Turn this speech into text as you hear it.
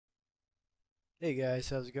Hey guys,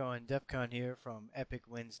 how's it going? DefCon here from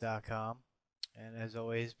epicwins.com, and as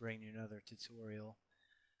always bringing you another tutorial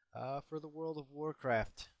for the world of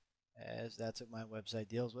Warcraft, as that's what my website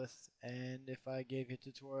deals with. And if I gave you a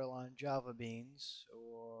tutorial on Java beans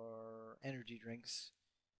or energy drinks,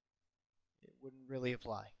 it wouldn't really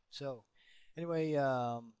apply. So anyway,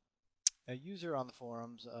 a user on the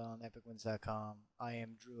forums on epicwins.com, I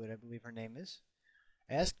am Druid, I believe her name is,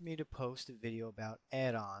 asked me to post a video about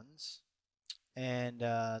add-ons, and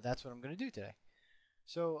that's what I'm going to do today.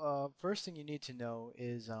 So first thing you need to know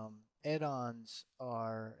is add-ons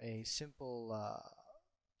are a simple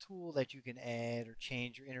tool that you can add or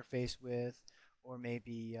change your interface with, or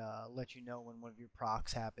maybe let you know when one of your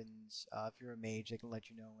procs happens. If you're a mage, they can let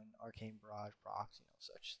you know when Arcane Barrage procs,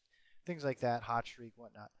 such things like that, Hot Streak,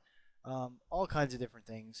 whatnot. All kinds of different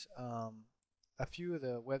things. A few of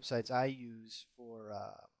the websites I use for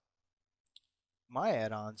my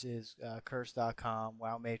add-ons is curse.com,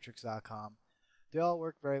 wowmatrix.com. They all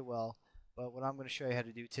work very well, but what I'm going to show you how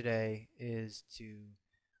to do today is to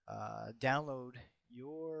download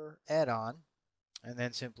your add-on and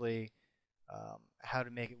then simply how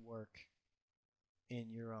to make it work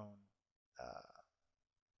in your own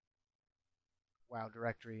WoW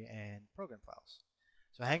directory and program files.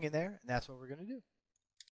 So hang in there, and that's what we're going to do.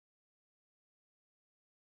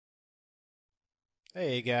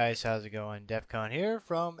 Hey guys, how's it going? DefCon here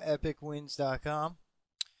from epicwins.com.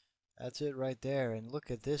 That's it right there, and look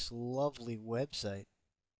at this lovely website.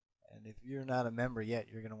 And if you're not a member yet,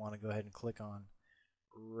 you're going to want to go ahead and click on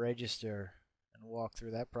register and walk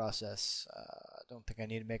through that process. I don't think I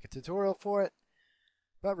need to make a tutorial for it,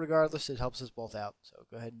 but regardless, it helps us both out. So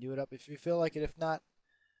go ahead and do it up if you feel like it. If not,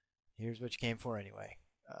 here's what you came for anyway.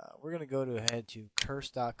 We're going to go ahead to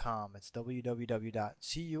curse.com. It's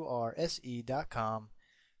www.curse.com.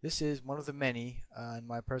 This is one of the many, and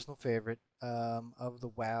my personal favorite, of the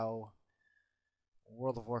WoW,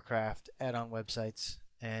 World of Warcraft add-on websites.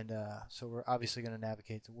 And so we're obviously going to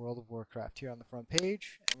navigate to World of Warcraft here on the front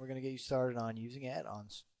page, and we're going to get you started on using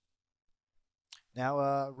add-ons.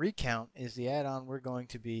 Now, Recount is the add-on we're going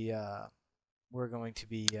to be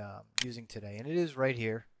using today, and it is right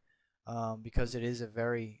here. Because it is a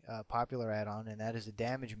very popular add-on, and that is a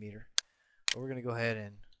damage meter. But we're going to go ahead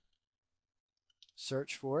and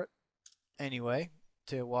search for it anyway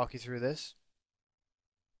to walk you through this.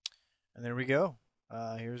 And there we go.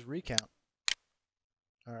 Here's Recount.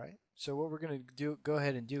 Alright, so what we're going to go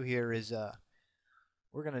ahead and do here is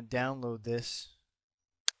we're going to download this,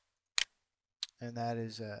 and that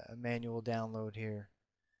is a manual download here.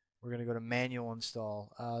 We're going to go to manual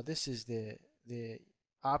install. This is the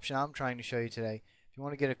option I'm trying to show you today. If you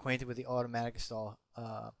want to get acquainted with the automatic install,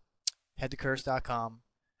 head to curse.com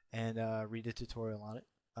and read the tutorial on it.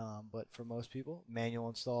 But for most people, manual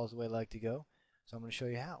install is the way I like to go. So I'm going to show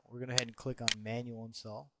you how. We're going to go ahead and click on manual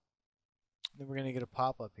install. Then we're going to get a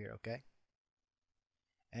pop-up here, okay?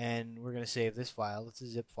 And we're going to save this file. It's a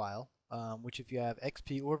zip file, which if you have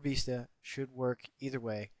XP or Vista should work either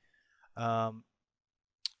way.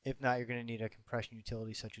 If not, you're going to need a compression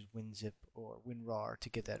utility such as WinZip or WinRAR to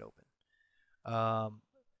get that open.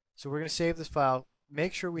 So we're going to save this file.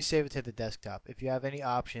 Make sure we save it to the desktop. If you have any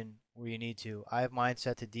option where you need to, I have mine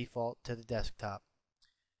set to default to the desktop.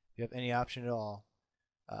 If you have any option at all,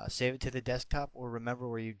 save it to the desktop or remember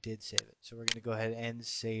where you did save it. So we're going to go ahead and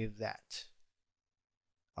save that.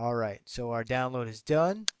 Alright, so our download is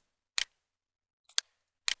done.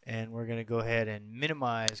 And we're going to go ahead and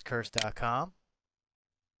minimize curse.com.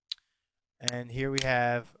 And here we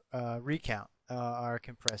have Recount, our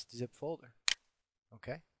compressed zip folder.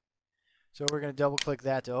 Okay, so we're going to double click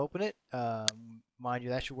that to open it. Mind you,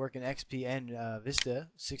 that should work in XP and Vista,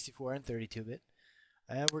 64 and 32-bit.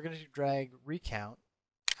 And we're going to drag Recount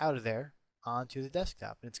out of there onto the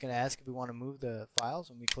desktop. And it's going to ask if we want to move the files,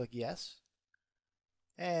 and we click yes.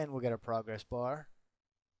 And we'll get a progress bar,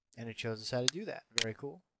 and it shows us how to do that. Very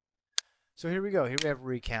cool. So here we go. Here we have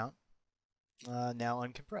Recount. Now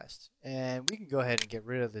uncompressed, and we can go ahead and get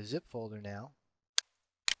rid of the zip folder now.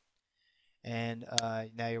 And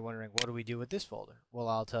now you're wondering, what do we do with this folder? Well,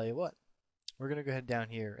 I'll tell you what. We're going to go ahead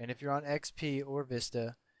down here, and if you're on XP or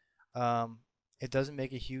Vista, it doesn't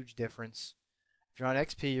make a huge difference. If you're on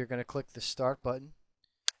XP, you're going to click the start button,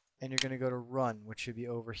 and you're going to go to run, which should be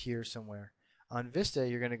over here somewhere. On Vista,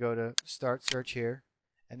 you're going to go to start search here,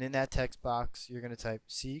 and in that text box, you're going to type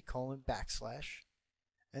C:\\/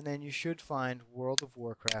 and then you should find World of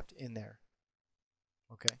Warcraft in there.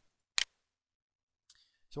 Okay.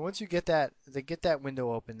 So once you get that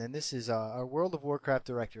window open, then this is our World of Warcraft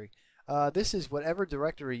directory. This is whatever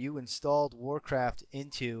directory you installed Warcraft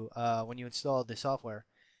into when you installed the software.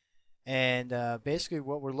 And basically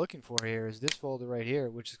what we're looking for here is this folder right here,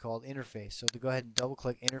 which is called interface. So to go ahead and double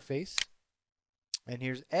click interface, and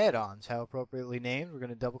here's add-ons, how appropriately named. We're going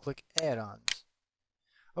to double click add-ons.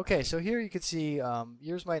 Okay, so here you can see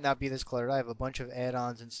yours might not be this cluttered. I have a bunch of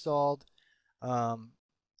add-ons installed, um,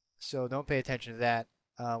 so don't pay attention to that.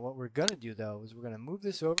 What we're going to do though is we're going to move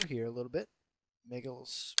this over here a little bit, make it a little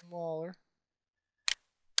smaller,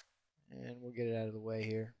 and we'll get it out of the way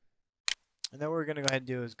here. And then what we're going to go ahead and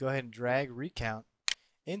do is go ahead and drag recount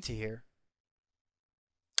into here.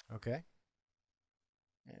 Okay.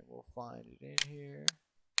 And we'll find it in here.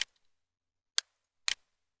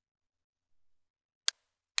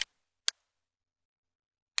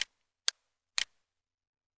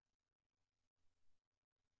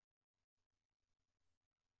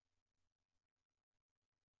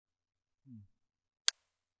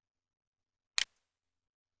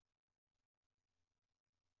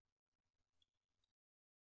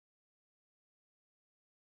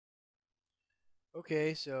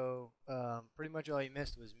 Okay, so pretty much all you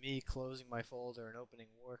missed was me closing my folder and opening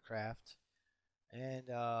Warcraft. And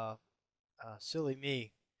silly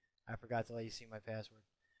me, I forgot to let you see my password.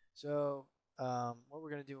 So what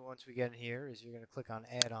we're going to do once we get in here is you're going to click on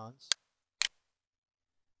add-ons.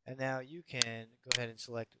 And now you can go ahead and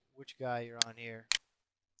select which guy you're on here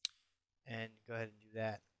and go ahead and do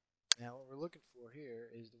that. Now what we're looking for here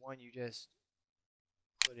is the one you just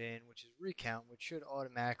put in, which is recount, which should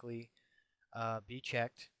automatically be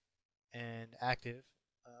checked and active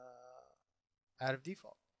out of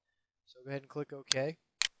default. So go ahead and click OK.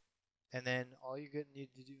 And then all you need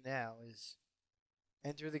to do now is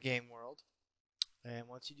enter the game world. And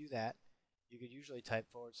once you do that, you could usually type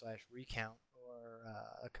 /recount or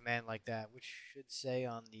a command like that, which should say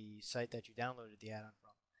on the site that you downloaded the add-on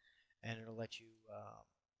from. And it'll let you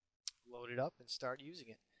load it up and start using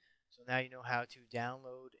it. So now you know how to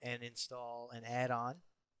download and install an add-on,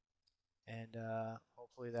 and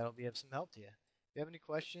hopefully that'll be of some help to you. If you have any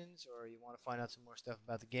questions or you want to find out some more stuff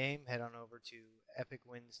about the game, head on over to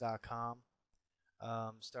epicwins.com.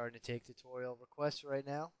 Starting to take tutorial requests right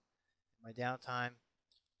now in my downtime.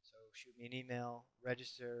 So shoot me an email,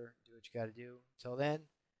 register, do what you got to do. Until then,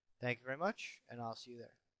 thank you very much, and I'll see you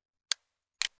there.